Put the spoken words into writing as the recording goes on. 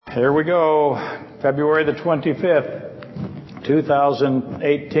Here we go. February the 25th,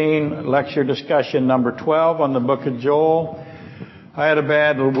 2018, lecture discussion number 12 on the book of Joel. I had a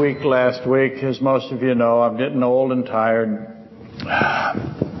bad week last week. As most of you know, I'm getting old and tired.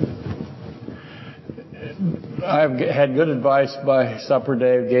 I've had good advice by Supper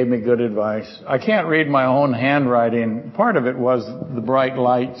Dave, gave me good advice. I can't read my own handwriting. Part of it was the bright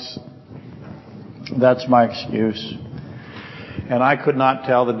lights. That's my excuse. And I could not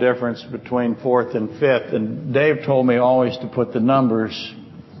tell the difference between 4th and 5th. And Dave told me always to put the numbers.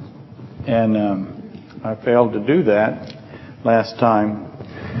 And I failed to do that last time.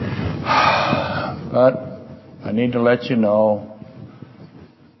 But I need to let you know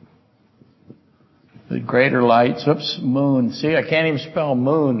the greater lights. Oops, moon. See, I can't even spell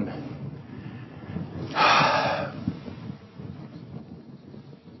moon.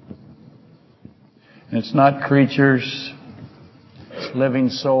 And it's not creatures. It's living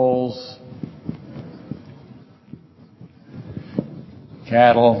souls.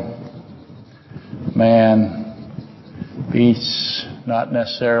 Cattle. Man. Beasts. Not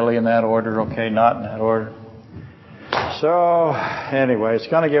necessarily in that order. Okay, not in that order. So, anyway, it's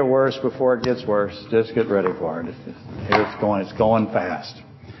going to get worse before it gets worse. Just get ready for it. Here it's going. It's going fast.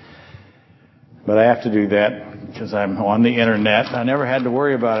 But I have to do that because I'm on the internet. I never had to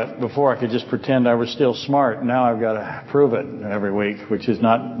worry about it before. I could just pretend I was still smart. Now I've got to prove it every week, which is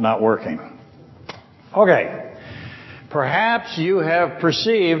not working. Okay. Perhaps you have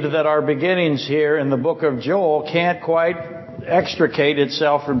perceived that our beginnings here in the book of Joel can't quite extricate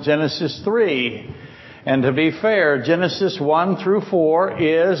itself from Genesis 3. And to be fair, Genesis 1 through 4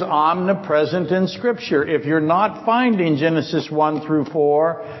 is omnipresent in Scripture. If you're not finding Genesis 1 through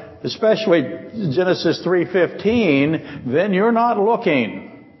 4, especially Genesis 3:15, then you're not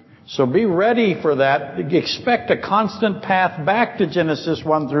looking. So be ready for that. Expect a constant path back to Genesis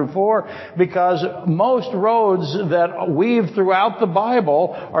 1 through 4, because most roads that weave throughout the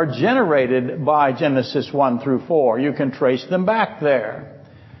Bible are generated by Genesis 1 through 4. You can trace them back there.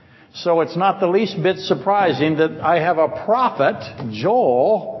 So it's not the least bit surprising that I have a prophet,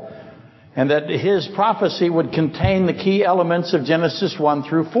 Joel, and that his prophecy would contain the key elements of Genesis 1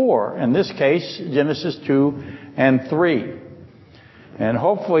 through 4. In this case, Genesis 2 and 3. And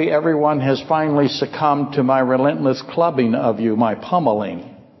hopefully everyone has finally succumbed to my relentless clubbing of you, my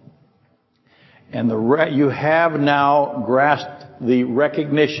pummeling. And you have now grasped the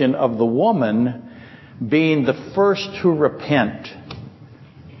recognition of the woman being the first to repent.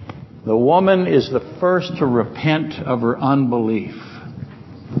 The woman is the first to repent of her unbelief.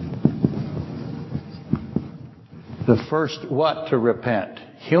 The first what to repent?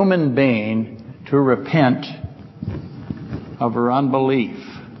 Human being to repent of her unbelief.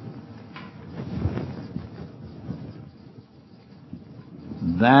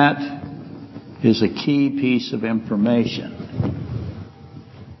 That is a key piece of information,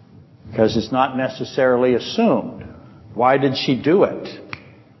 because it's not necessarily assumed. Why did she do it?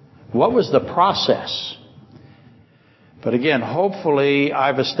 What was the process? But again, hopefully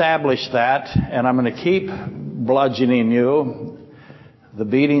I've established that, and I'm going to keep bludgeoning you. The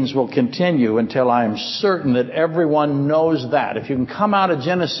beatings will continue until I am certain that everyone knows that. If you can come out of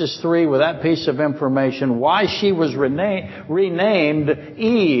Genesis 3 with that piece of information, why she was renamed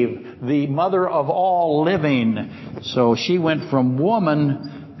Eve, the mother of all living. So she went from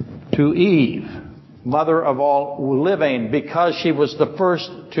woman to Eve, mother of all living, because she was the first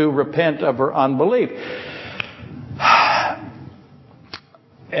to repent of her unbelief.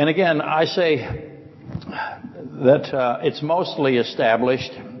 And again, I say that it's mostly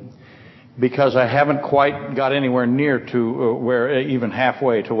established because I haven't quite got anywhere near to where even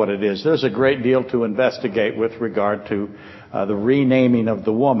halfway to what it is. There's a great deal to investigate with regard to the renaming of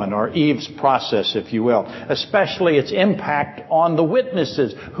the woman, or Eve's process, if you will, especially its impact on the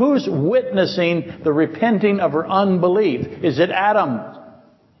witnesses. Who's witnessing the repenting of her unbelief? Is it Adam?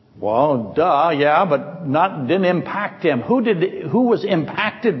 Well, yeah, but didn't impact him. Who was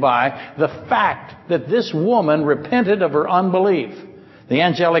impacted by the fact that this woman repented of her unbelief? The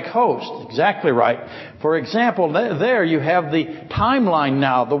angelic host. Exactly right. For example, there you have the timeline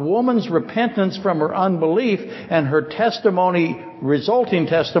now. The woman's repentance from her unbelief and her resulting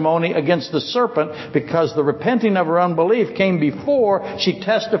testimony against the serpent, because the repenting of her unbelief came before she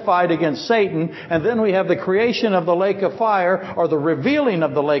testified against Satan. And then we have the creation of the lake of fire, or the revealing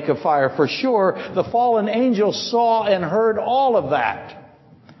of the lake of fire for sure. The fallen angels saw and heard all of that.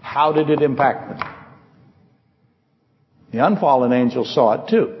 How did it impact them? The unfallen angels saw it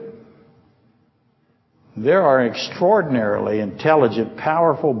too. There are extraordinarily intelligent,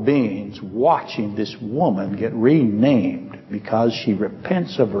 powerful beings watching this woman get renamed. because she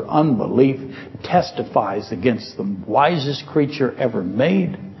repents of her unbelief, testifies against the wisest creature ever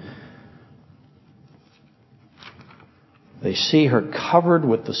made. They see her covered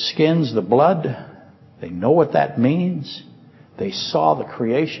with the skins, the blood. They know what that means. They saw the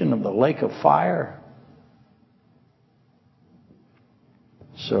creation of the lake of fire.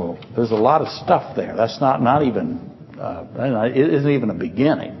 So there's a lot of stuff there. That's not even, it isn't even a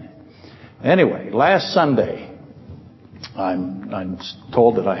beginning. Anyway, last Sunday, I'm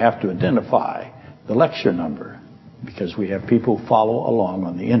told that I have to identify the lecture number because we have people who follow along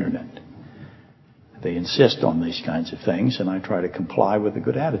on the internet. They insist on these kinds of things, and I try to comply with a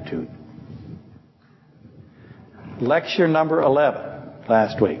good attitude. Lecture number 11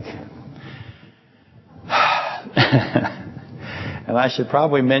 last week. And I should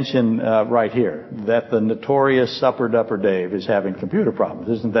probably mention right here that the notorious Supper Dupper Dave is having computer problems.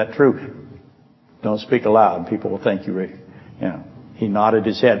 Isn't that true? Don't speak aloud. People will think you know. He nodded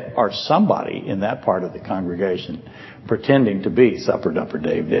his head, or somebody in that part of the congregation pretending to be Supper Dupper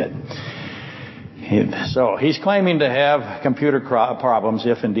Dave did. So he's claiming to have computer problems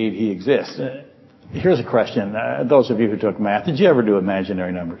if indeed he exists. Here's a question. Those of you who took math, did you ever do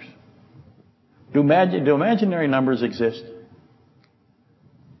imaginary numbers? Do imaginary numbers exist?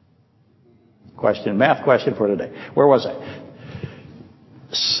 Math question for today. Where was I?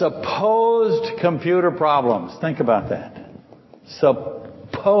 Supposed computer problems. Think about that.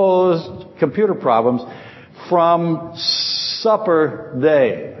 Supposed computer problems from Supper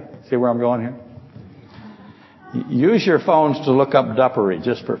Day. See where I'm going here? Use your phones to look up duppery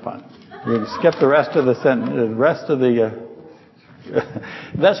just for fun. You can skip the rest of the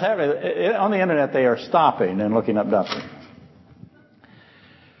that's happening on the internet. They are stopping and looking up duppery.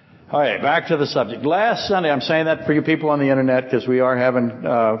 All right, back to the subject. Last Sunday, I'm saying that for you people on the internet because we are having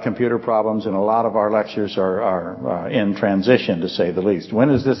computer problems, and a lot of our lectures are in transition, to say the least. When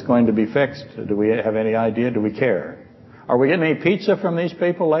is this going to be fixed? Do we have any idea? Do we care? Are we getting any pizza from these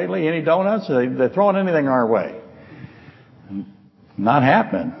people lately? Any donuts? They're throwing anything our way. Not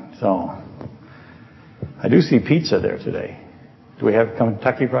happening. So I do see pizza there today. Do we have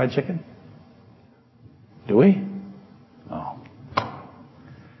Kentucky Fried Chicken? Do we? Oh.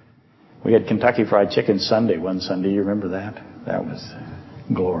 We had Kentucky Fried Chicken Sunday one Sunday. You remember that? That was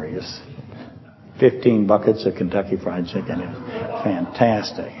glorious. 15 buckets of Kentucky Fried Chicken. It was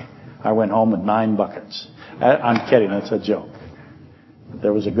fantastic. I went home with 9 buckets. I'm kidding. That's a joke. It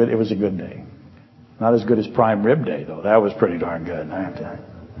was a good day. Not as good as prime rib day, though. That was pretty darn good, I have to.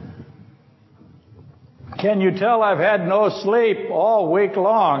 Can you tell I've had no sleep all week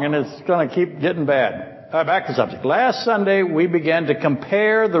long, and it's going to keep getting bad? Back to the subject. Last Sunday, we began to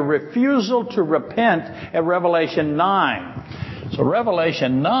compare the refusal to repent at Revelation 9. So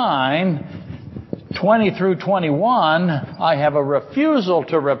Revelation 9, 20 through 21, I have a refusal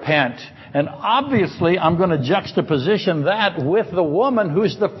to repent. And obviously, I'm going to juxtaposition that with the woman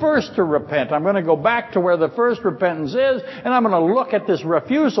who's the first to repent. I'm going to go back to where the first repentance is, and I'm going to look at this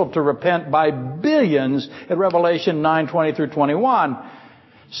refusal to repent by billions at Revelation 9, 20 through 21.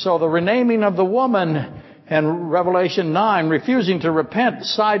 So the renaming of the woman and Revelation 9, refusing to repent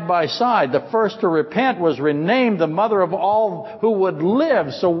side by side. The first to repent was renamed the mother of all who would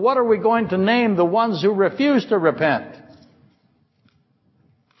live. So what are we going to name the ones who refuse to repent?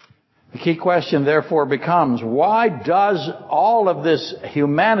 The key question, therefore, becomes, why does all of this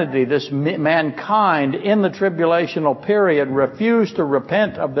humanity, this mankind in the tribulational period refuse to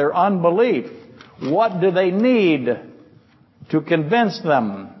repent of their unbelief? What do they need to convince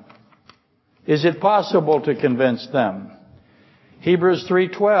them? Is it possible to convince them? Hebrews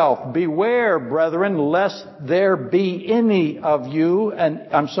 3:12, beware, brethren, lest there be any of you,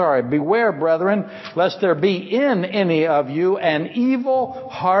 beware, brethren, lest there be in any of you an evil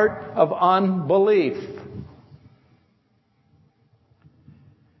heart of unbelief,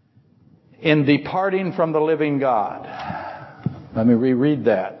 in departing from the living God. Let me reread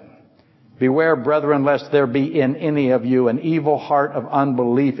that. Beware, brethren, lest there be in any of you an evil heart of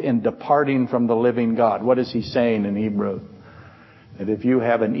unbelief in departing from the living God. What is he saying in Hebrew? That if you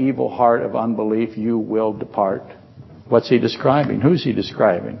have an evil heart of unbelief, you will depart. What's he describing? Who's he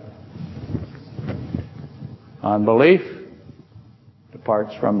describing? Unbelief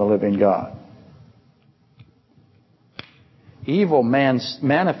departs from the living God. Evil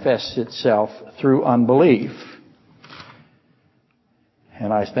manifests itself through unbelief.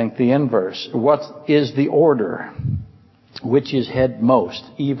 And I think the inverse. What is the order? Which is head most,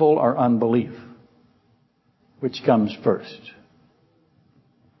 evil or unbelief? Which comes first?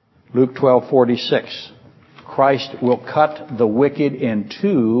 Luke 12:46. Christ will cut the wicked in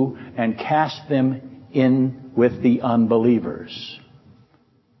two and cast them in with the unbelievers.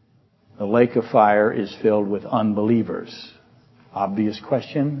 The lake of fire is filled with unbelievers. Obvious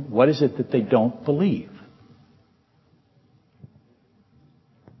question, what is it that they don't believe?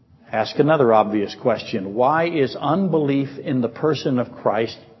 Ask another obvious question. Why is unbelief in the person of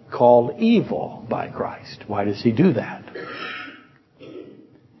Christ called evil by Christ? Why does he do that?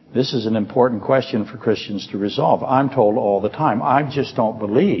 This is an important question for Christians to resolve. I'm told all the time, I just don't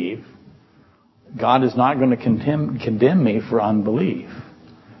believe. God is not going to condemn me for unbelief.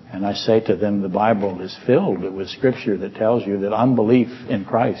 And I say to them, the Bible is filled with Scripture that tells you that unbelief in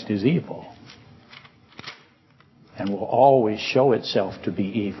Christ is evil. And will always show itself to be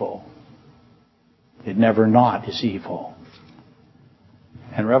evil. It never not is evil.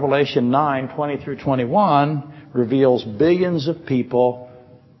 And Revelation 9:20 through 21 reveals billions of people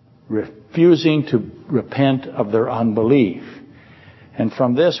refusing to repent of their unbelief. And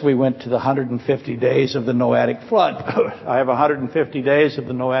from this we went to the 150 days of the Noahic flood. I have 150 days of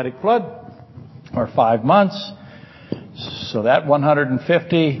the Noahic flood, or 5 months. So that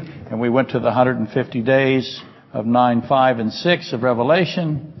 150, and we went to the 150 days of 9, 5, and 6 of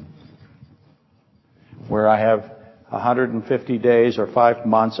Revelation, where I have 150 days or 5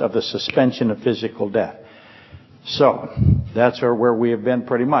 months of the suspension of physical death. So, that's where we have been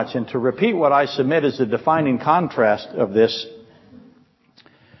pretty much. And to repeat what I submit is the defining contrast of this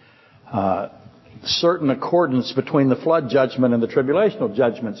certain accordance between the flood judgment and the tribulational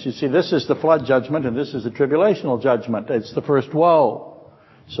judgments. You see, this is the flood judgment and this is the tribulational judgment. It's the first woe.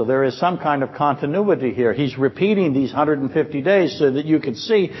 So there is some kind of continuity here. He's repeating these 150 days so that you can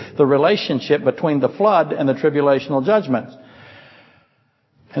see the relationship between the flood and the tribulational judgments.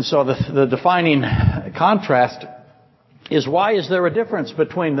 And so the defining contrast is, why is there a difference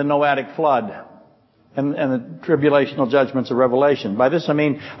between the Noahic flood and the tribulational judgments of Revelation? By this I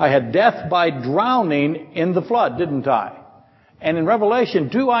mean, I had death by drowning in the flood, didn't I? And in Revelation,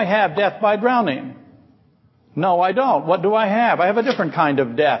 do I have death by drowning? No, I don't. What do I have? I have a different kind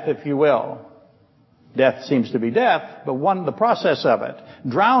of death, if you will. Death seems to be death, but the process of it.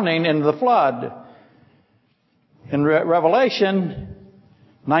 Drowning in the flood. In Revelation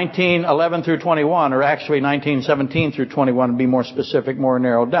 19:11 through 21, or actually 19:17 through 21, to be more specific, more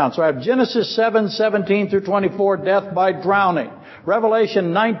narrowed down. So I have Genesis 7:17 through 24, death by drowning.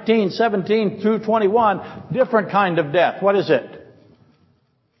 Revelation 19:17 through 21, different kind of death. What is it?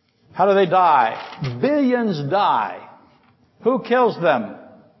 How do they die? Billions die. Who kills them?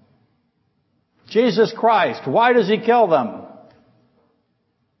 Jesus Christ. Why does He kill them?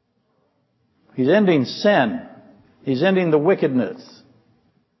 He's ending sin. He's ending the wickedness.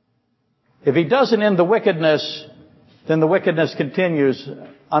 If He doesn't end the wickedness, then the wickedness continues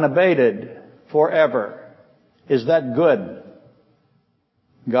unabated forever. Is that good?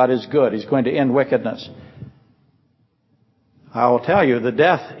 God is good. He's going to end wickedness. I will tell you, the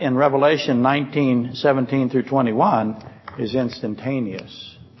death in Revelation 19:17 through 21 is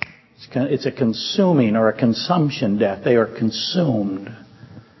instantaneous. It's a consuming or a consumption death. They are consumed.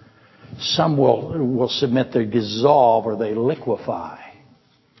 Some will submit they dissolve or they liquefy.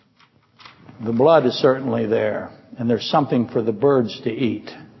 The blood is certainly there, and there's something for the birds to eat.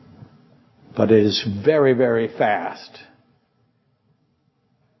 But it is very, very fast.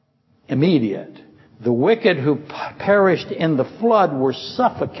 Immediate. The wicked who perished in the flood were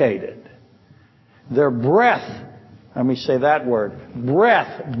suffocated. Their breath, let me say that word, breath,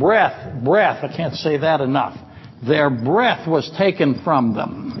 I can't say that enough. Their breath was taken from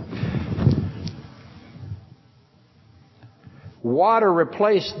them. Water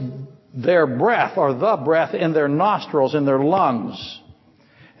replaced their breath, or the breath, in their nostrils, in their lungs.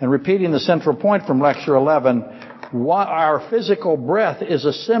 And repeating the central point from Lecture 11, our physical breath is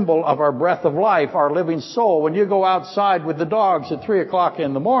a symbol of our breath of life, our living soul. When you go outside with the dogs at 3 o'clock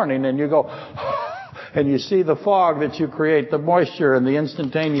in the morning and you go, and you see the fog that you create, the moisture and the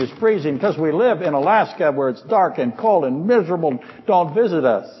instantaneous freezing, because we live in Alaska where it's dark and cold and miserable. Don't visit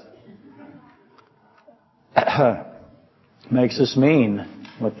us. Makes us mean.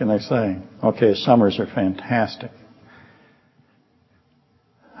 What can I say? Okay, summers are fantastic.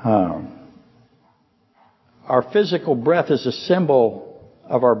 Our physical breath is a symbol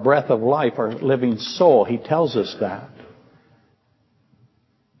of our breath of life, our living soul. He tells us that.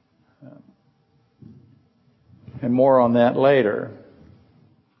 And more on that later.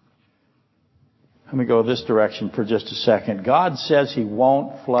 Let me go this direction for just a second. God says He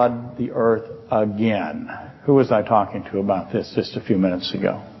won't flood the earth again. Who was I talking to about this just a few minutes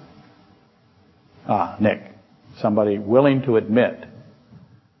ago? Nick. Somebody willing to admit.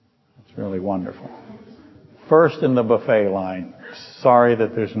 It's really wonderful. First in the buffet line. Sorry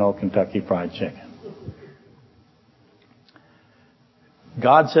that there's no Kentucky Fried Chicken.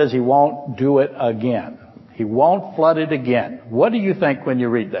 God says He won't do it again. He won't flood it again. What do you think when you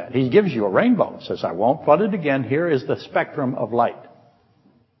read that? He gives you a rainbow. He says, I won't flood it again. Here is the spectrum of light.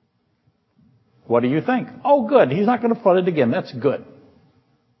 What do you think? Oh, good. He's not going to flood it again. That's good.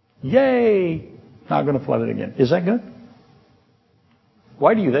 Yay. Not going to flood it again. Is that good?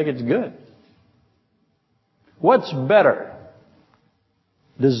 Why do you think it's good? What's better?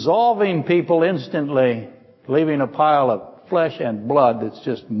 Dissolving people instantly, leaving a pile of flesh and blood that's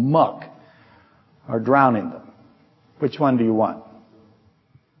just muck, or drowning them? Which one do you want?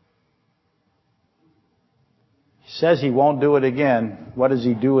 He says He won't do it again. What does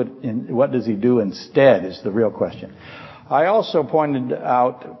He do instead is the real question. I also pointed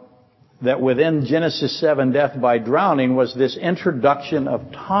out that within Genesis 7, death by drowning was this introduction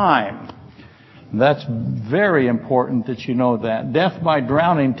of time. That's very important that you know that. Death by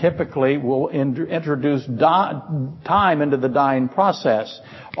drowning typically will introduce time into the dying process.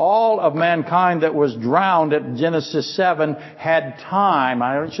 All of mankind that was drowned at Genesis 7 had time.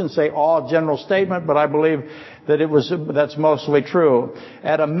 I shouldn't say all general statement, but I believe that that's mostly true.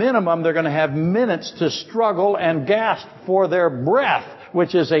 At a minimum, they're going to have minutes to struggle and gasp for their breath,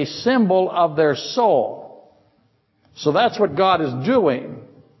 which is a symbol of their soul. So that's what God is doing.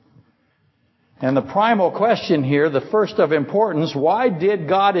 And the primal question here, the first of importance, why did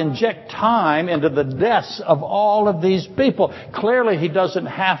God inject time into the deaths of all of these people? Clearly He doesn't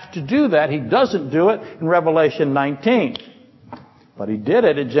have to do that. He doesn't do it in Revelation 19. But He did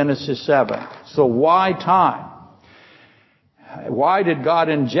it in Genesis 7. So why time? Why did God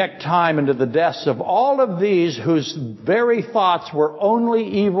inject time into the deaths of all of these whose very thoughts were only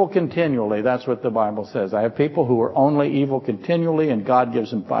evil continually? That's what the Bible says. I have people who are only evil continually, and God gives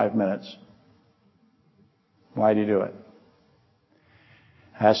them 5 minutes. Why do you do it?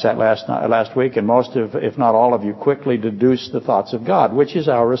 I asked that last week, and most of, if not all of you, quickly deduced the thoughts of God, which is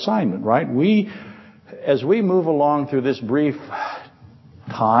our assignment, right? As we move along through this brief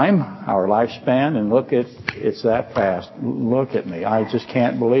time, our lifespan, and it's that fast. Look at me. I just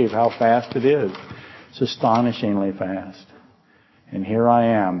can't believe how fast it is. It's astonishingly fast. And here I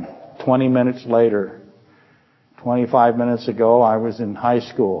am, 20 minutes later. 25 minutes ago, I was in high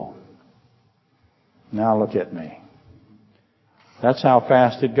school. Now look at me. That's how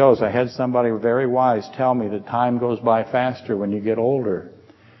fast it goes. I had somebody very wise tell me that time goes by faster when you get older.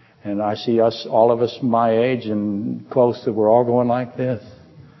 And I see all of us my age and close to, we're all going like this.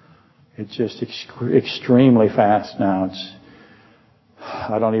 It's just extremely fast now.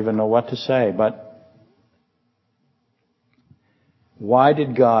 I don't even know what to say, but why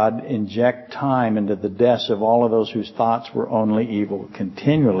did God inject time into the deaths of all of those whose thoughts were only evil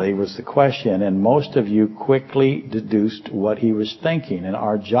continually was the question, and most of you quickly deduced what He was thinking. And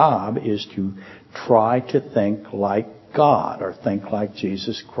our job is to try to think like God, or think like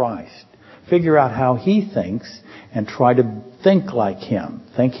Jesus Christ. Figure out how He thinks and try to think like Him.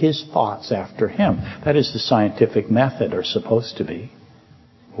 Think His thoughts after Him. That is the scientific method, or supposed to be,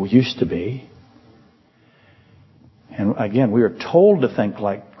 or used to be. And again, we are told to think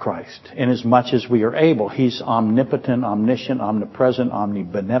like Christ in as much as we are able. He's omnipotent, omniscient, omnipresent,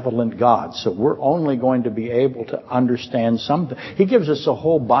 omnibenevolent God. So we're only going to be able to understand something. He gives us a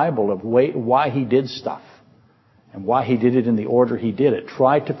whole Bible of why He did stuff and why He did it in the order He did it.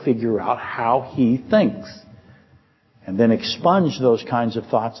 Try to figure out how He thinks and then expunge those kinds of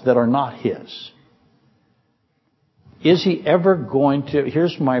thoughts that are not His. Is He ever going to...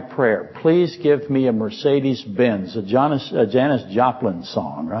 Here's my prayer. Please give me a Mercedes-Benz, a Janis Joplin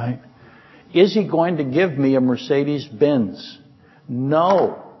song, right? Is He going to give me a Mercedes-Benz?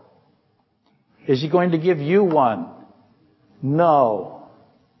 No. Is He going to give you one? No.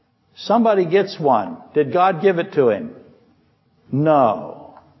 Somebody gets one. Did God give it to him?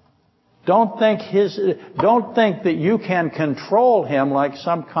 No. Don't think that you can control Him like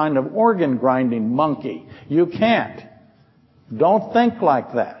some kind of organ grinding monkey. You can't. Don't think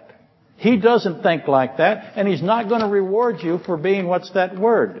like that. He doesn't think like that, and He's not going to reward you for being, what's that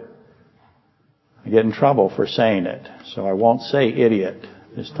word? I get in trouble for saying it, so I won't say idiot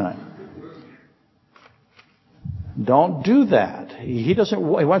this time. Don't do that. He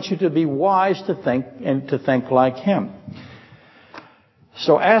wants you to be wise to think and to think like Him.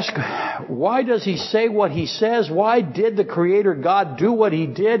 So ask, why does He say what He says? Why did the Creator God do what He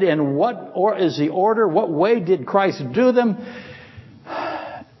did? And what is the order? What way did Christ do them?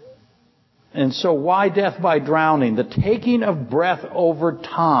 And so why death by drowning? The taking of breath over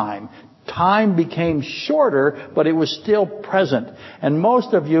time. Time became shorter, but it was still present. And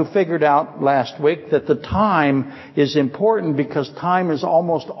most of you figured out last week that the time is important because time is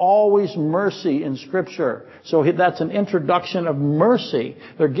almost always mercy in Scripture. So that's an introduction of mercy.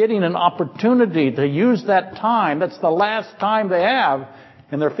 They're getting an opportunity to use that time. That's the last time they have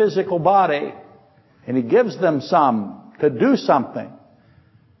in their physical body. And He gives them some to do something.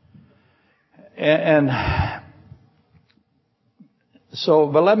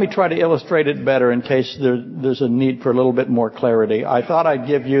 But let me try to illustrate it better in case there's a need for a little bit more clarity. I thought I'd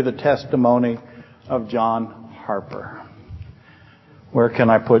give you the testimony of John Harper. Where can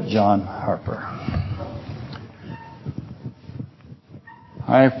I put John Harper?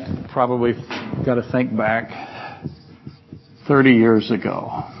 I've probably got to think back 30 years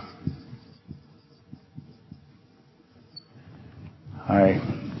ago. I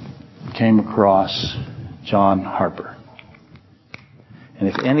came across John Harper. And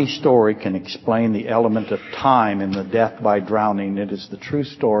if any story can explain the element of time in the death by drowning, it is the true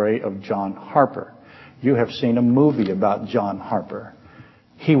story of John Harper. You have seen a movie about John Harper.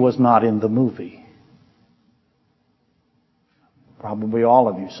 He was not in the movie. Probably all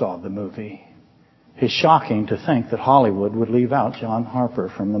of you saw the movie. It's shocking to think that Hollywood would leave out John Harper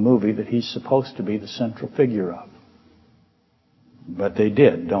from the movie that he's supposed to be the central figure of. But they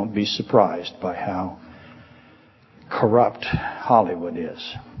did. Don't be surprised by how corrupt Hollywood is.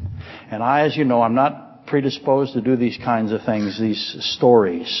 And as you know, I'm not predisposed to do these kinds of things, these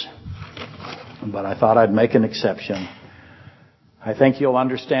stories. But I thought I'd make an exception. I think you'll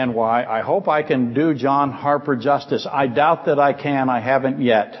understand why. I hope I can do John Harper justice. I doubt that I can. I haven't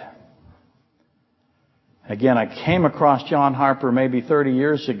yet. Again, I came across John Harper maybe 30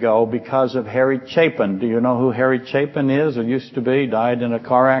 years ago because of Harry Chapin. Do you know who Harry Chapin is, or used to be? Died in a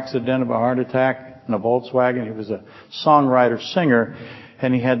car accident of a heart attack in a Volkswagen. He was a songwriter, singer,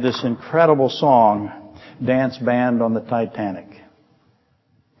 and he had this incredible song, Dance Band on the Titanic.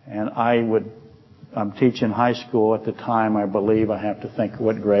 And I'm teaching high school at the time, I believe. I have to think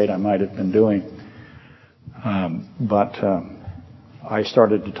what grade I might have been doing. But I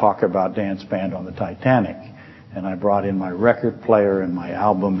started to talk about Dance Band on the Titanic. And I brought in my record player and my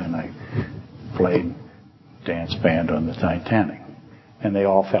album, and I played Dance Band on the Titanic. And they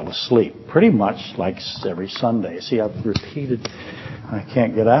all fell asleep, pretty much like every Sunday. See, I've repeated, I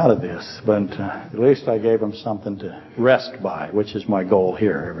can't get out of this, but at least I gave them something to rest by, which is my goal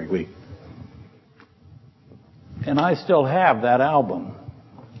here every week. And I still have that album.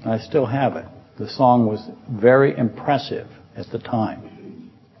 I still have it. The song was very impressive at the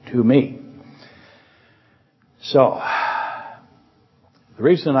time, to me. So, the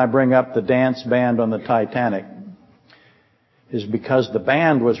reason I bring up the Dance Band on the Titanic is because the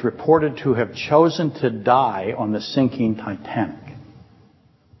band was reported to have chosen to die on the sinking Titanic.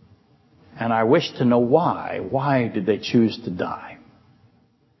 And I wish to know why. Why did they choose to die?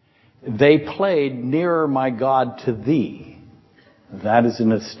 They played Nearer My God to Thee. That is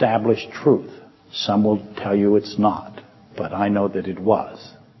an established truth. Some will tell you it's not, but I know that it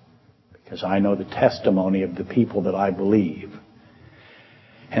was, because I know the testimony of the people that I believe.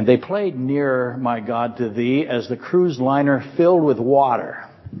 And they played Nearer My God to Thee as the cruise liner filled with water.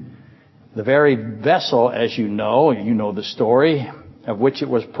 The very vessel, as you know the story, of which it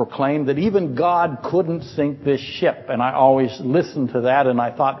was proclaimed that even God couldn't sink this ship. And I always listened to that and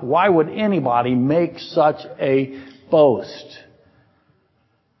I thought, why would anybody make such a boast?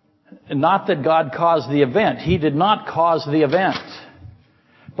 And not that God caused the event. He did not cause the event.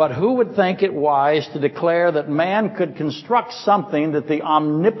 But who would think it wise to declare that man could construct something that the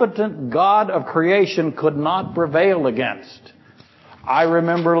omnipotent God of creation could not prevail against? I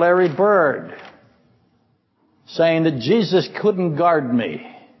remember Larry Bird saying that Jesus couldn't guard me,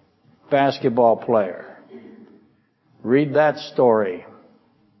 basketball player. Read that story.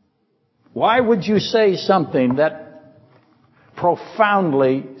 Why would you say something that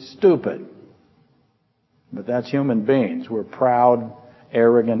profoundly stupid? But that's human beings. We're proud,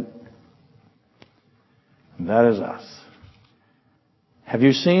 arrogant. That is us. Have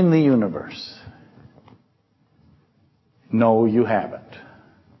you seen the universe? No, you haven't.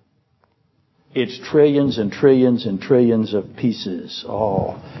 It's trillions and trillions and trillions of pieces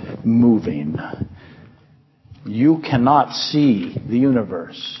all moving. You cannot see the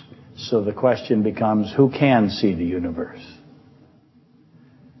universe. So the question becomes, who can see the universe?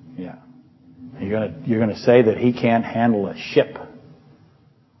 Yeah. You're gonna say that he can't handle a ship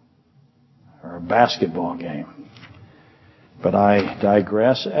or a basketball game. But I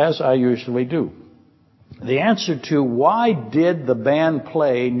digress, as I usually do. The answer to why did the band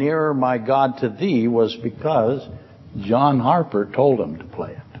play Nearer My God to Thee was because John Harper told them to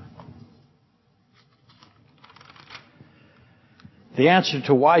play it. The answer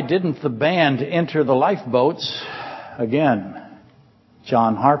to why didn't the band enter the lifeboats, again,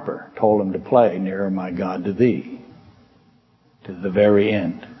 John Harper told him to play Nearer My God to Thee to the very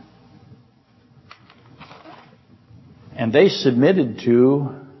end. And they submitted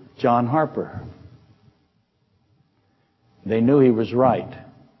to John Harper. They knew he was right.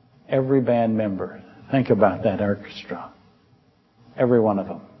 Every band member. Think about that orchestra. Every one of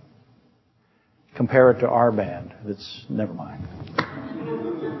them. Compare it to our band. That's, never mind.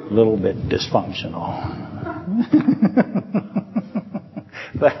 A little bit dysfunctional.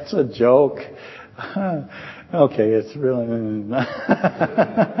 That's a joke. Okay, it's really...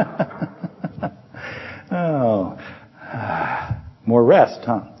 Oh. More rest,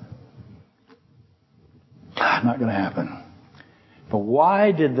 huh? Not going to happen. But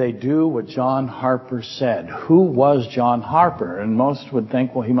why did they do what John Harper said? Who was John Harper? And most would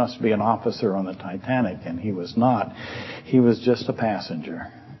think, well, he must be an officer on the Titanic, and he was not. He was just a passenger.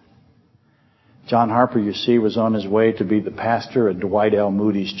 John Harper, you see, was on his way to be the pastor at Dwight L.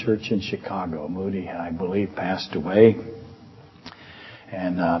 Moody's church in Chicago. Moody, I believe, passed away.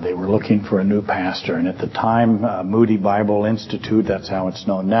 And they were looking for a new pastor. And at the time, Moody Bible Institute, that's how it's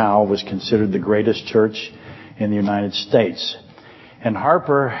known now, was considered the greatest church in the United States. And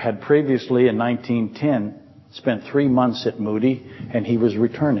Harper had previously, in 1910, spent 3 months at Moody, and he was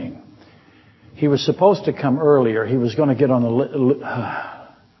returning. He was supposed to come earlier. He was going to get on the...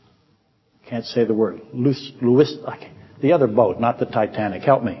 can't say the word. The other boat, not the Titanic.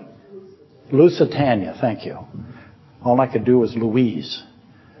 Help me. Lusitania, thank you. All I could do was Louise.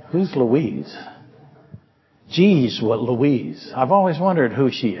 Who's Louise? Geez, what Louise? I've always wondered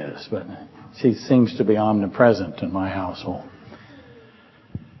who she is, but she seems to be omnipresent in my household.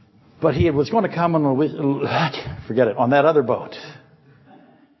 But he was going to come on on that other boat.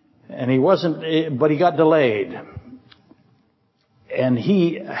 And he wasn't, but he got delayed. And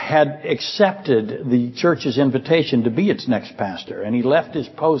he had accepted the church's invitation to be its next pastor. And he left his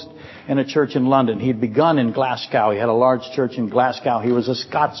post in a church in London. He had begun in Glasgow. He had a large church in Glasgow. He was a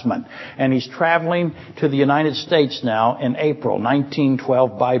Scotsman. And he's traveling to the United States now in April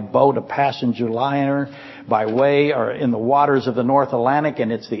 1912 by boat, a passenger liner, by way or in the waters of the North Atlantic.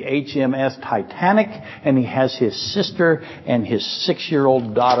 And it's the HMS Titanic. And he has his sister and his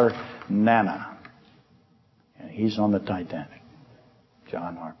 6-year-old daughter, Nana. And he's on the Titanic.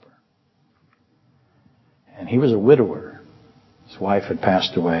 John Harper. And he was a widower. His wife had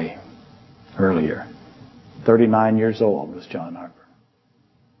passed away earlier. 39 years old was John Harper.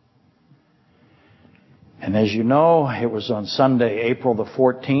 And as you know, it was on Sunday, April the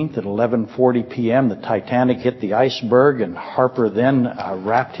 14th at 11:40 p.m. The Titanic hit the iceberg, and Harper then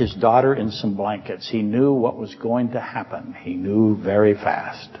wrapped his daughter in some blankets. He knew what was going to happen. He knew very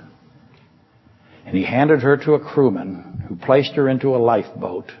fast. And he handed her to a crewman who placed her into a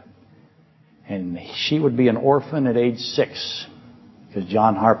lifeboat. And she would be an orphan at age 6 because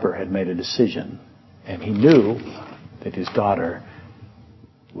John Harper had made a decision. And he knew that his daughter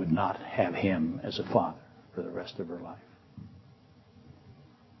would not have him as a father for the rest of her life.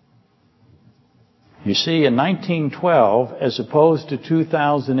 You see, in 1912, as opposed to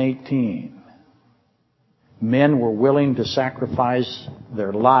 2018, men were willing to sacrifice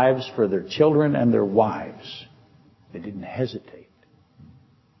their lives for their children and their wives. They didn't hesitate.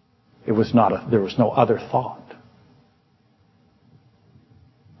 There was no other thought.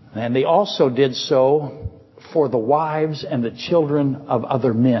 And they also did so for the wives and the children of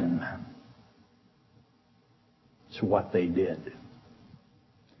other men. It's what they did.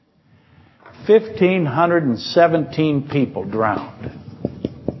 1,517 people drowned.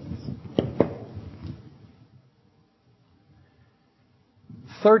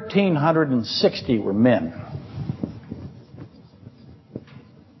 $1,360 were men.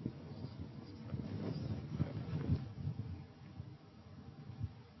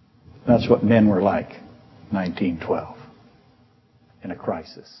 That's what men were like, 1912, in a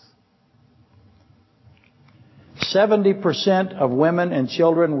crisis. 70% of women and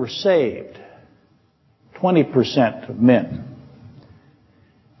children were saved. 20% of men.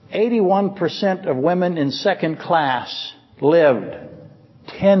 81% of women in second class lived.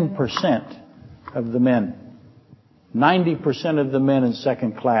 10% of the men. 90% of the men in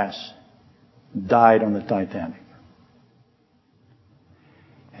second class died on the Titanic.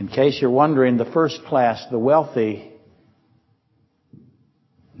 In case you're wondering, the first class, the wealthy,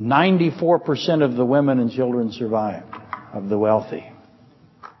 94% of the women and children survived, of the wealthy.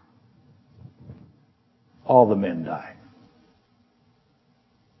 All the men died.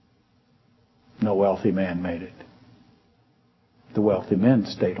 No wealthy man made it. The wealthy men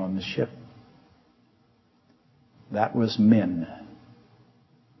stayed on the ship. That was men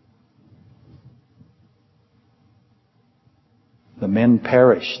men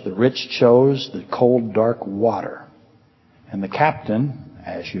perished. The rich chose the cold, dark water. And the captain,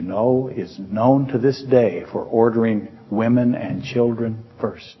 as you know, is known to this day for ordering women and children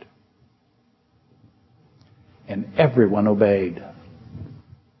first. And everyone obeyed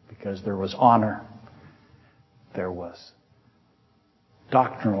because there was honor. There was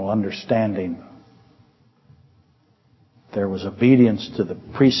doctrinal understanding. There was obedience to the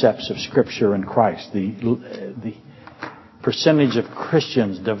precepts of Scripture and Christ. The percentage of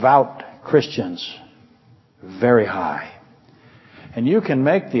Christians, devout Christians, very high. And you can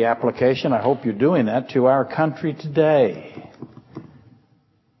make the application, I hope you're doing that, to our country today.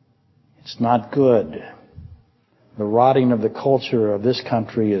 It's not good. The rotting of the culture of this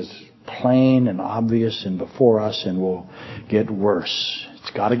country is plain and obvious and before us and will get worse.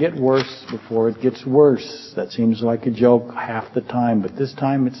 It's got to get worse before it gets worse. That seems like a joke half the time, but this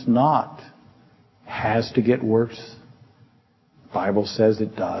time it's not. It has to get worse. The Bible says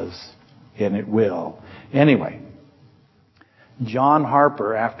it does, and it will. Anyway, John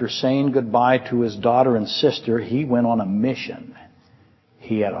Harper, after saying goodbye to his daughter and sister, he went on a mission.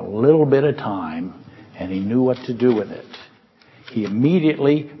 He had a little bit of time, and he knew what to do with it. He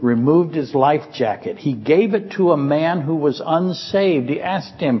immediately removed his life jacket. He gave it to a man who was unsaved. He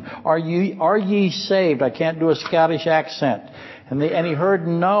asked him, Are ye saved? I can't do a Scottish accent. And he heard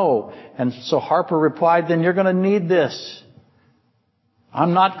no. And so Harper replied, then you're going to need this.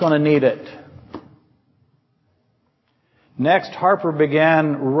 I'm not going to need it. Next, Harper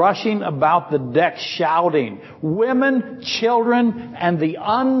began rushing about the deck shouting, women, children, and the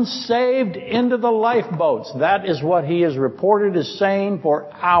unsaved into the lifeboats. That is what he is reported as saying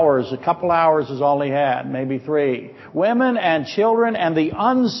for hours. A couple hours is all he had, maybe 3. Women and children and the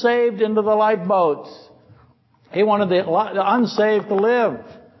unsaved into the lifeboats. He wanted the unsaved to live.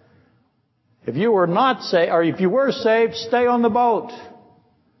 If you were not saved, or if you were saved, stay on the boat.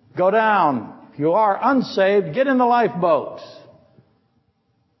 Go down. If you are unsaved, get in the lifeboat.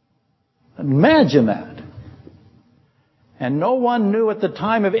 Imagine that. And no one knew at the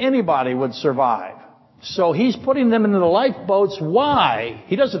time if anybody would survive. So he's putting them into the lifeboats. Why?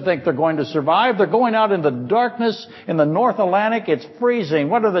 He doesn't think they're going to survive. They're going out in the darkness in the North Atlantic. It's freezing.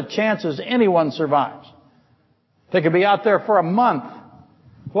 What are the chances anyone survives? They could be out there for a month.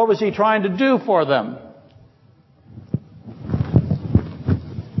 What was he trying to do for them?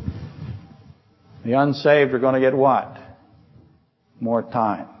 The unsaved are going to get what? More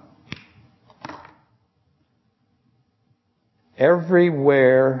time.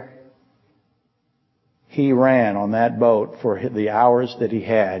 Everywhere he ran on that boat for the hours that he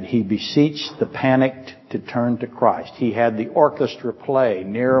had, he beseeched the panicked to turn to Christ. He had the orchestra play,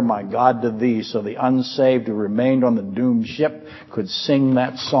 Nearer My God to Thee, so the unsaved who remained on the doomed ship could sing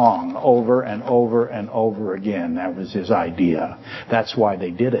that song over and over and over again. That was his idea. That's why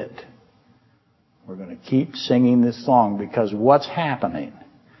they did it. We're going to keep singing this song because what's happening?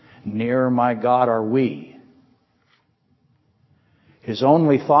 Nearer my God are we. His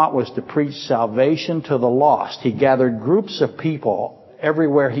only thought was to preach salvation to the lost. He gathered groups of people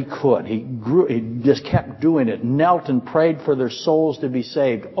everywhere he could. He just kept doing it, knelt and prayed for their souls to be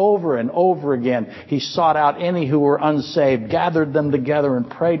saved over and over again. He sought out any who were unsaved, gathered them together and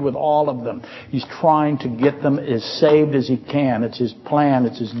prayed with all of them. He's trying to get them as saved as he can. It's his plan.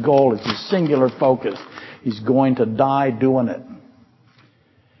 It's his goal. It's his singular focus. He's going to die doing it.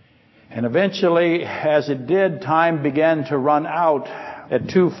 And eventually, as it did, time began to run out. At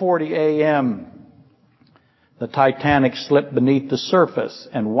 2:40 a.m., the Titanic slipped beneath the surface,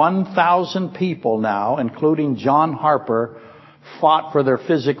 and 1,000 people now, including John Harper, fought for their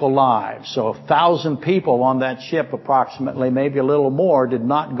physical lives. So 1,000 people on that ship, approximately, maybe a little more, did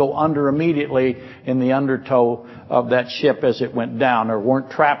not go under immediately in the undertow of that ship as it went down, or weren't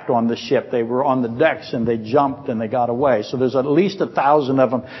trapped on the ship. They were on the decks and they jumped and they got away. So there's at least 1,000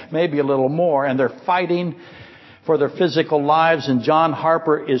 of them, maybe a little more, and they're fighting for their physical lives. And John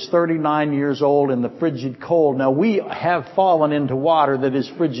Harper is 39 years old in the frigid cold. Now, we have fallen into water that is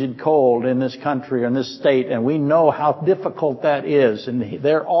frigid cold in this country, in this state, and we know how difficult that is. And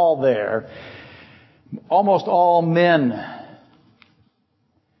they're all there. Almost all men.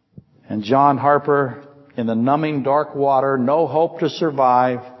 And John Harper in the numbing dark water, no hope to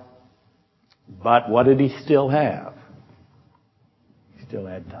survive. But what did he still have? He still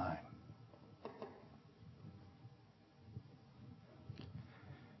had time.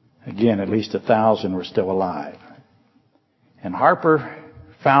 Again, at least 1,000 were still alive. And Harper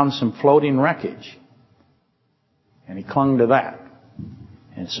found some floating wreckage. And he clung to that.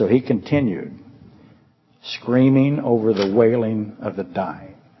 And so he continued, screaming over the wailing of the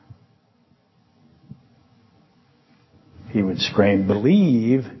dying. he would scream,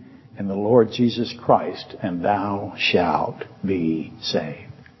 "Believe in the Lord Jesus Christ, and thou shalt be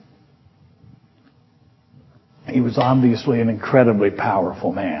saved." He was obviously an incredibly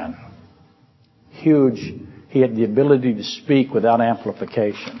powerful man. Huge. He had the ability to speak without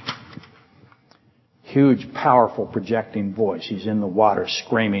amplification. Huge, powerful, projecting voice. He's in the water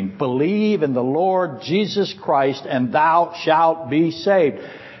screaming, "Believe in the Lord Jesus Christ, and thou shalt be saved."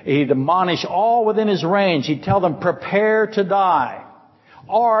 He'd admonish all within his range. He'd tell them, "Prepare to die.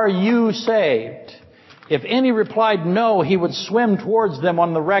 Are you saved?" If any replied no, he would swim towards them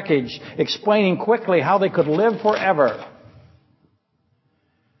on the wreckage, explaining quickly how they could live forever.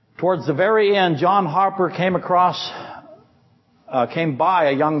 Towards the very end, John Harper came by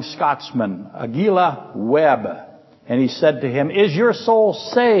a young Scotsman, Aguila Webb, and he said to him, "Is your soul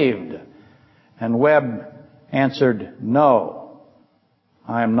saved?" And Webb answered, "No,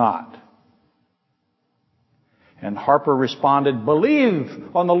 I am not." And Harper responded,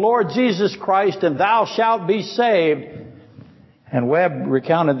 "Believe on the Lord Jesus Christ, and thou shalt be saved." And Webb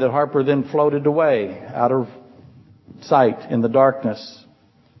recounted that Harper then floated away out of sight in the darkness,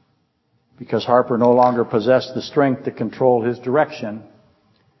 because Harper no longer possessed the strength to control his direction.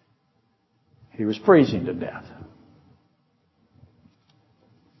 He was freezing to death.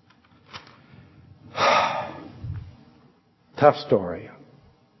 Tough story.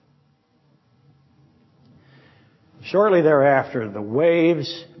 Shortly thereafter, the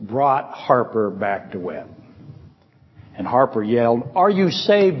waves brought Harper back to Webb. And Harper yelled, "Are you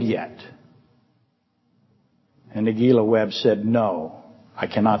saved yet?" And Aguila Webb said, "No, I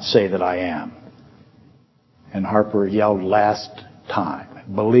cannot say that I am." And Harper yelled last time,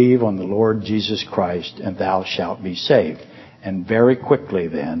 "Believe on the Lord Jesus Christ, and thou shalt be saved." And very quickly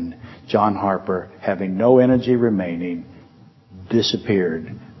then, John Harper, having no energy remaining,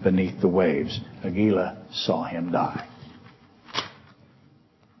 disappeared beneath the waves. Aguila saw him die.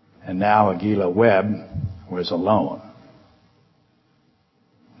 And now Aguila Webb was alone.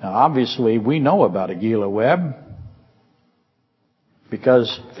 Now obviously we know about Aguila Webb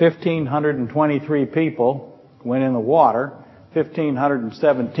because 1,523 people went in the water,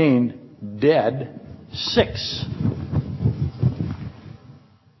 1,517 dead, 6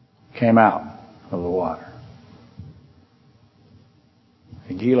 came out of the water.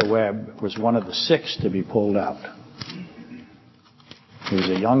 Aguila Webb was one of the 6 to be pulled out. He was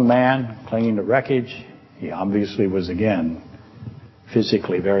a young man clinging to wreckage. He obviously was, again,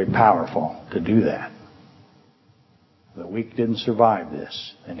 physically very powerful to do that. The weak didn't survive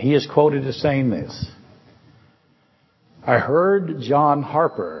this. And he is quoted as saying this: "I heard John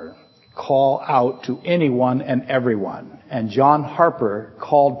Harper call out to anyone and everyone, and John Harper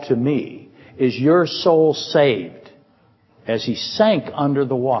called to me, 'Is your soul saved?' as he sank under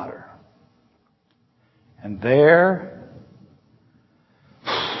the water. And there,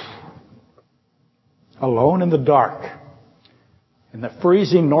 alone in the dark, in the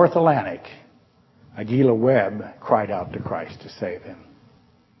freezing North Atlantic, Aguila Webb cried out to Christ to save him."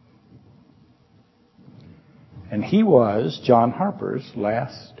 And he was John Harper's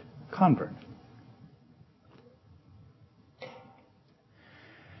last convert.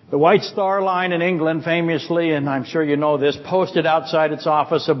 The White Star Line in England famously, and I'm sure you know this, posted outside its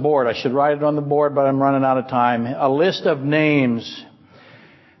office a board. I should write it on the board, but I'm running out of time. A list of names.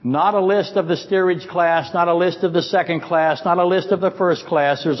 Not a list of the steerage class, not a list of the second class, not a list of the first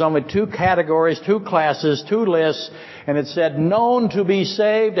class. There's only 2 categories, 2 classes, 2 lists, and it said known to be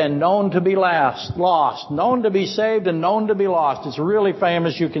saved and known to be lost. Known to be saved and known to be lost. It's really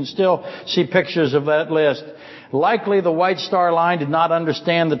famous. You can still see pictures of that list. Likely the White Star Line did not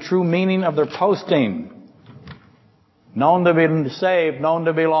understand the true meaning of their posting. Known to be saved, known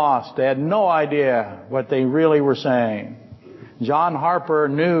to be lost. They had no idea what they really were saying. John Harper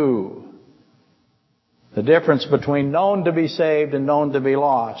knew the difference between known to be saved and known to be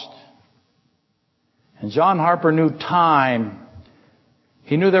lost. And John Harper knew time.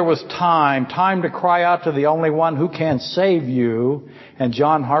 He knew there was time to cry out to the only one who can save you. And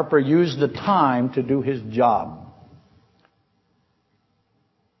John Harper used the time to do his job.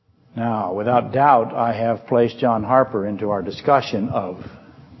 Now, without doubt, I have placed John Harper into our discussion of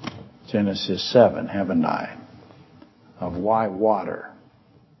Genesis 7, haven't I? Of why water,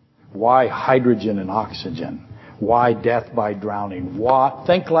 why hydrogen and oxygen, why death by drowning, why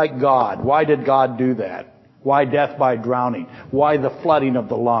think like God. Why did God do that? Why death by drowning? Why the flooding of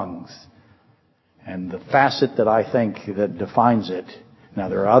the lungs? And the facet that I think that defines it, now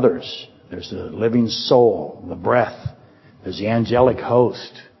there are others. There's the living soul, the breath. There's the angelic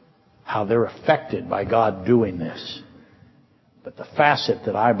host, how they're affected by God doing this. But the facet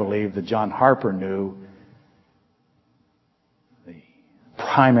that I believe that John Harper knew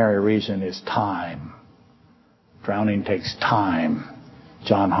primary reason is time. Drowning takes time.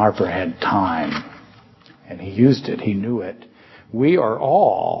 John Harper had time. And he used it. He knew it. We are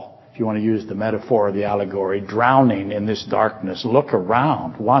all, if you want to use the metaphor or the allegory, drowning in this darkness. Look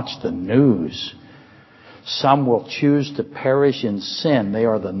around. Watch the news. Some will choose to perish in sin. They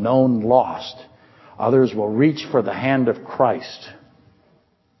are the known lost. Others will reach for the hand of Christ.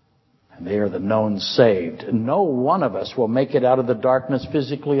 And they are the known saved. No one of us will make it out of the darkness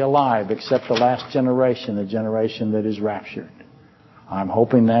physically alive except the last generation, the generation that is raptured. I'm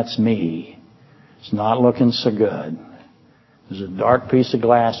hoping that's me. It's not looking so good. There's a dark piece of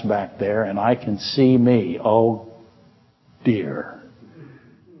glass back there, and I can see me. Oh, dear.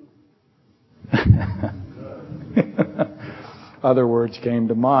 Other words came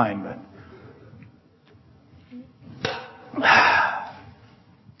to mind, but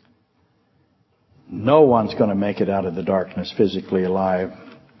no one's going to make it out of the darkness physically alive.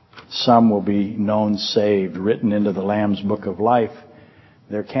 Some will be known saved, written into the Lamb's Book of Life.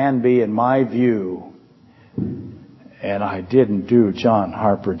 There can be, in my view, and I didn't do John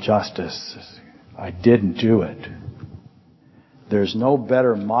Harper justice. I didn't do it. There's no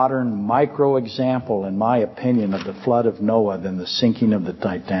better modern micro example, in my opinion, of the flood of Noah than the sinking of the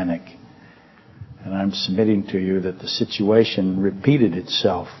Titanic. And I'm submitting to you that the situation repeated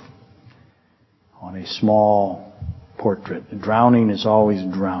itself on a small portrait. Drowning is always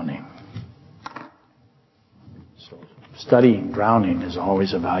drowning. So studying drowning is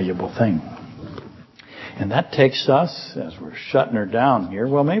always a valuable thing. And that takes us, as we're shutting her down here,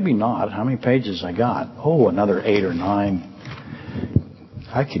 well, maybe not. How many pages I got? Oh, another 8 or 9.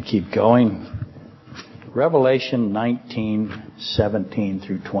 I could keep going. Revelation 19:17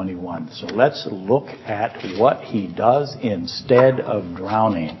 through 21. So let's look at what he does instead of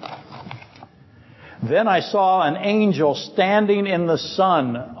drowning. Then I saw an angel standing in the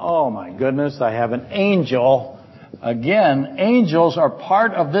sun. Oh my goodness, I have an angel. Again, angels are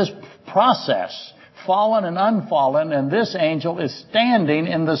part of this process, fallen and unfallen, and this angel is standing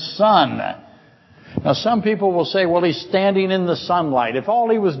in the sun. Now some people will say, well, he's standing in the sunlight. If all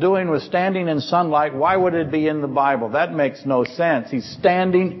he was doing was standing in sunlight, why would it be in the Bible? That makes no sense. He's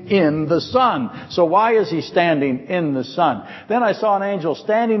standing in the sun. So why is he standing in the sun? Then I saw an angel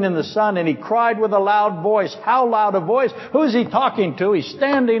standing in the sun, and he cried with a loud voice. How loud a voice? Who's he talking to? He's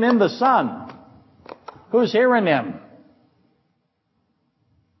standing in the sun. Who's hearing him?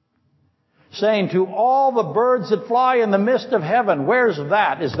 Saying to all the birds that fly in the midst of heaven. Where's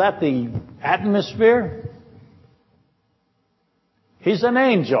that? Is that the atmosphere? He's an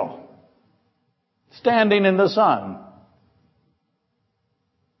angel standing in the sun.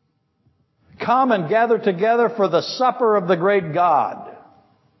 Come and gather together for the supper of the great God.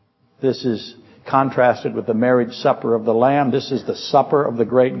 This is contrasted with the marriage supper of the Lamb. This is the supper of the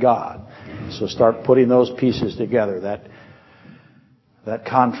great God. So start putting those pieces together. That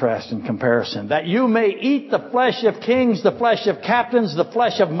contrast and comparison. That you may eat the flesh of kings, the flesh of captains, the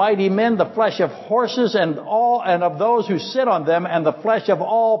flesh of mighty men, the flesh of horses and of those who sit on them, and the flesh of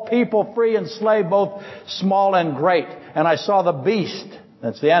all people, free and slave, both small and great. And I saw the beast,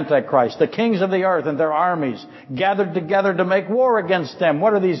 that's the Antichrist, the kings of the earth and their armies, gathered together to make war against them.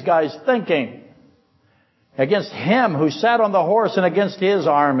 What are these guys thinking? Against him who sat on the horse and against his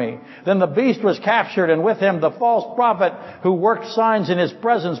army. Then the beast was captured, and with him the false prophet who worked signs in his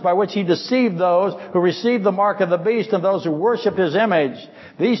presence by which he deceived those who received the mark of the beast and those who worshipped his image.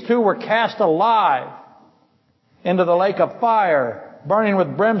 These two were cast alive into the lake of fire, burning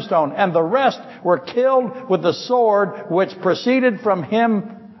with brimstone, and the rest were killed with the sword which proceeded from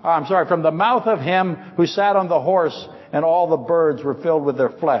the mouth of him who sat on the horse, and all the birds were filled with their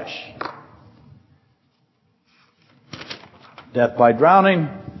flesh. Death by drowning,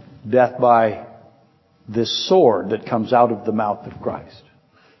 death by this sword that comes out of the mouth of Christ.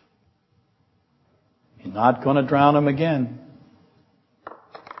 You're not going to drown him again.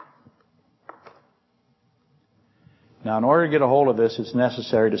 Now, in order to get a hold of this, it's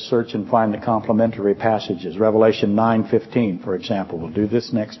necessary to search and find the complementary passages. Revelation 9:15, for example. We'll do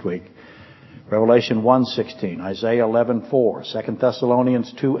this next week. Revelation 1:16, Isaiah 11:4, 2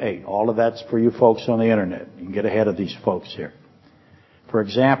 Thessalonians 2:8. All of that's for you folks on the internet. You can get ahead of these folks here. For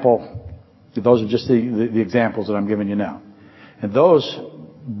example, those are just the examples that I'm giving you now. And those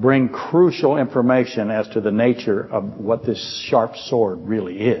bring crucial information as to the nature of what this sharp sword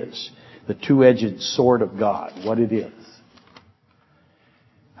really is. The two-edged sword of God, what it is.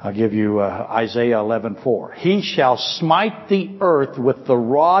 I'll give you Isaiah 11:4. He shall smite the earth with the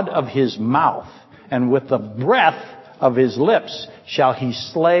rod of his mouth, and with the breath of his lips shall he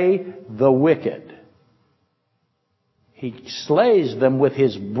slay the wicked. He slays them with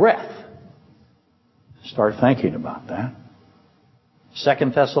His breath. Start thinking about that.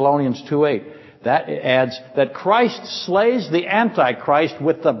 2 Thessalonians 2:8. That adds that Christ slays the Antichrist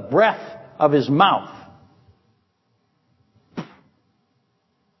with the breath of His mouth.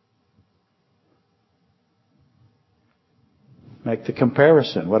 Make the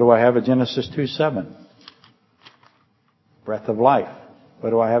comparison. What do I have in Genesis 2:7? Breath of life. What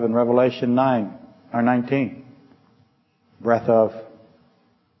do I have in Revelation 19? Breath of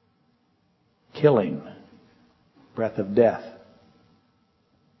killing. Breath of death.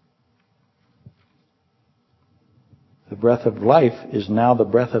 The breath of life is now the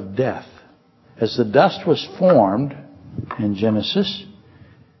breath of death. As the dust was formed in Genesis,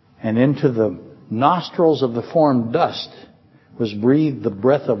 and into the nostrils of the formed dust was breathed the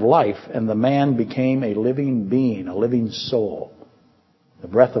breath of life, and the man became a living being, a living soul. The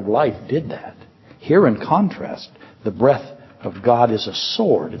breath of life did that. Here, in contrast, the breath of God is a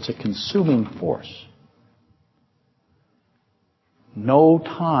sword. It's a consuming force. No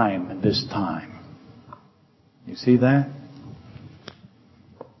time this time. You see that?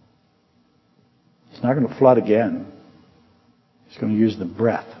 It's not going to flood again. It's going to use the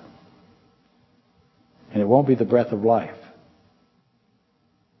breath. And it won't be the breath of life.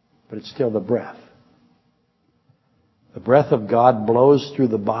 But it's still the breath. The breath of God blows through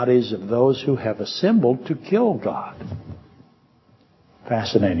the bodies of those who have assembled to kill God.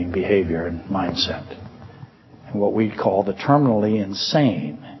 Fascinating behavior and mindset. And what we call the terminally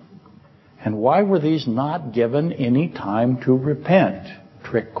insane. And why were these not given any time to repent?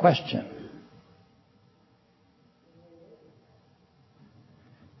 Trick question.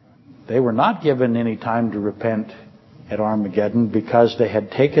 They were not given any time to repent at Armageddon because they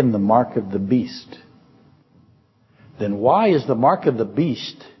had taken the mark of the beast. Then why is the mark of the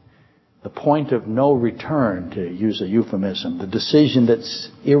beast the point of no return, to use a euphemism, the decision that's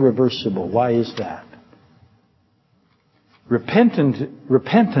irreversible? Why is that?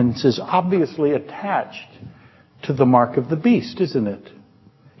 Repentance is obviously attached to the mark of the beast, isn't it?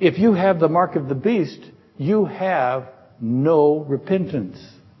 If you have the mark of the beast, you have no repentance.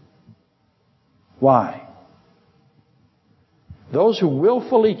 Why? Those who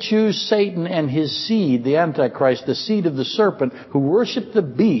willfully choose Satan and his seed, the Antichrist, the seed of the serpent, who worship the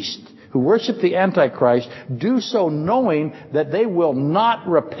beast, who worship the Antichrist, do so knowing that they will not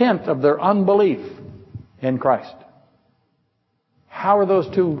repent of their unbelief in Christ. How are those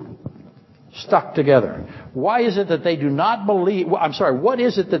two stuck together? Why is it that they do not believe, what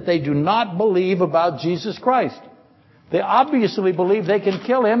is it that they do not believe about Jesus Christ? They obviously believe they can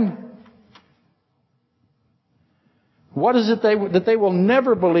kill Him. What is it that they will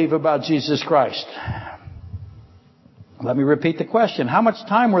never believe about Jesus Christ? Let me repeat the question. How much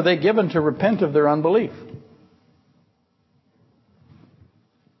time were they given to repent of their unbelief?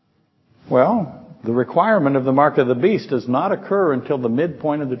 Well, the requirement of the mark of the beast does not occur until the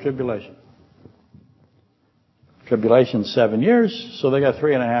midpoint of the tribulation. Tribulation's 7 years, so they got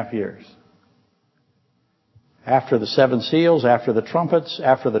 3.5 years. After the 7 seals, after the trumpets,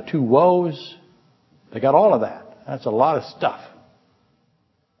 after the 2 woes, they got all of that. That's a lot of stuff.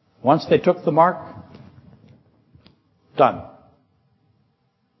 Once they took the mark, done.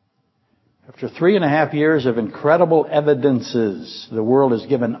 After 3.5 years of incredible evidences, the world is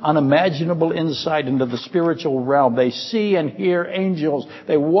given unimaginable insight into the spiritual realm. They see and hear angels.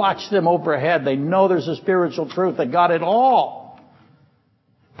 They watch them overhead. They know there's a spiritual truth. They got it all.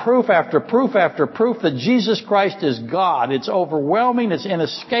 Proof after proof after proof that Jesus Christ is God. It's overwhelming. It's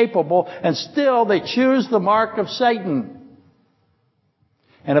inescapable. And still they choose the mark of Satan.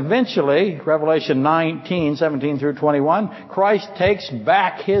 And eventually, Revelation 19, 17 through 21, Christ takes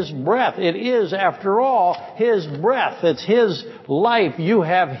back His breath. It is, after all, His breath. It's His life. You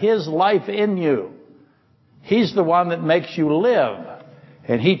have His life in you. He's the one that makes you live.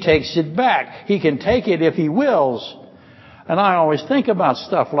 And He takes it back. He can take it if He wills. And I always think about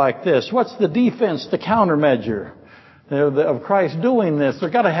stuff like this. What's the defense, the countermeasure of Christ doing this?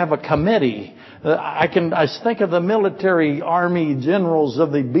 They've got to have a committee. I think of the military army generals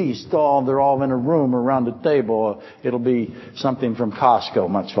of the beast. They're all in a room around a table. It'll be something from Costco,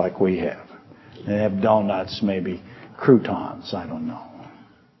 much like we have. They have donuts, maybe croutons. I don't know.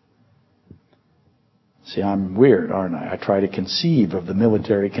 See, I'm weird, aren't I? I try to conceive of the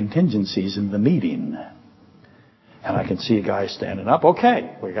military contingencies in the meeting. And I can see a guy standing up.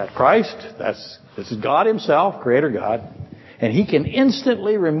 Okay, we got Christ. This is God Himself, Creator God. And He can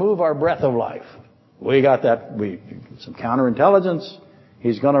instantly remove our breath of life. We got that. Some counterintelligence.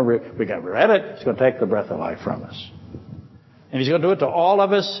 We read it. He's going to take the breath of life from us. And He's going to do it to all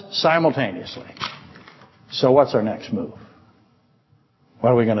of us simultaneously. So what's our next move?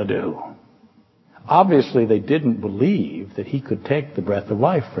 What are we going to do? Obviously, they didn't believe that he could take the breath of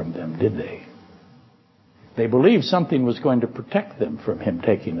life from them, did they? They believed something was going to protect them from him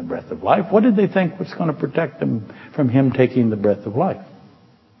taking the breath of life. What did they think was going to protect them from him taking the breath of life?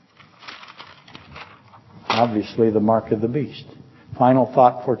 Obviously, the mark of the beast. Final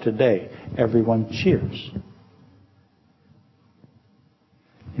thought for today. Everyone cheers.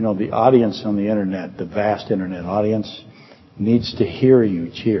 You know, the audience on the internet, the vast internet audience, needs to hear you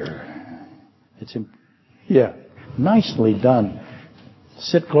cheer. Yeah, nicely done.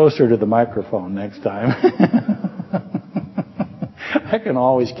 Sit closer to the microphone next time. I can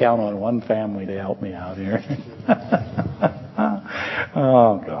always count on one family to help me out here.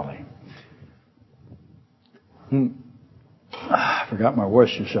 Oh, golly. I forgot my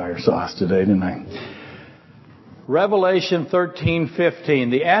Worcestershire sauce today, didn't I? Revelation 13:15.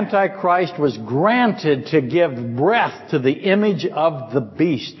 The Antichrist was granted to give breath to the image of the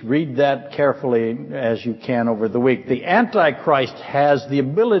beast. Read that carefully as you can over the week. The Antichrist has the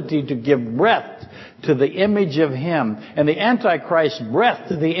ability to give breath to the image of him. And the Antichrist's breath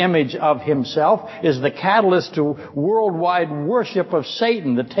to the image of himself is the catalyst to worldwide worship of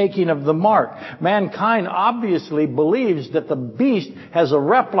Satan, the taking of the mark. Mankind obviously believes that the beast has a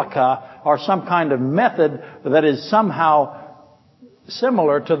replica or some kind of method that is somehow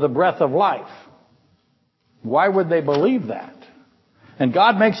similar to the breath of life. Why would they believe that? And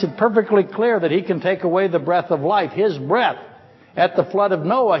God makes it perfectly clear that he can take away the breath of life, his breath. At the flood of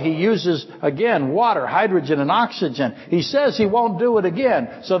Noah, he uses, again, water, hydrogen, and oxygen. He says he won't do it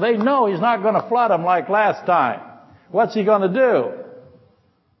again. So they know he's not going to flood them like last time. What's he going to do?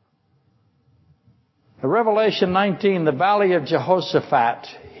 In Revelation 19, the valley of Jehoshaphat,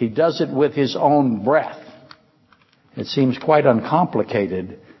 he does it with his own breath. It seems quite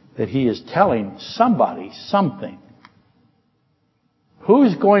uncomplicated that he is telling somebody something.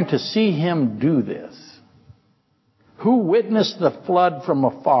 Who's going to see him do this? Who witnessed the flood from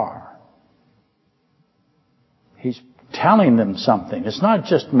afar? He's telling them something. It's not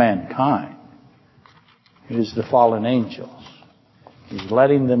just mankind. It is the fallen angels. He's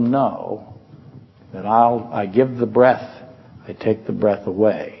letting them know that I give the breath, I take the breath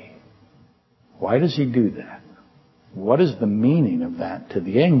away. Why does he do that? What is the meaning of that to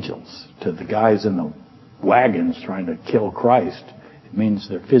the angels, to the guys in the wagons trying to kill Christ? It means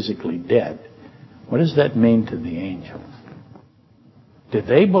they're physically dead. What does that mean to the angels? Did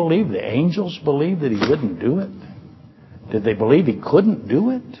they believe, the angels believe that he wouldn't do it? Did they believe he couldn't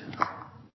do it?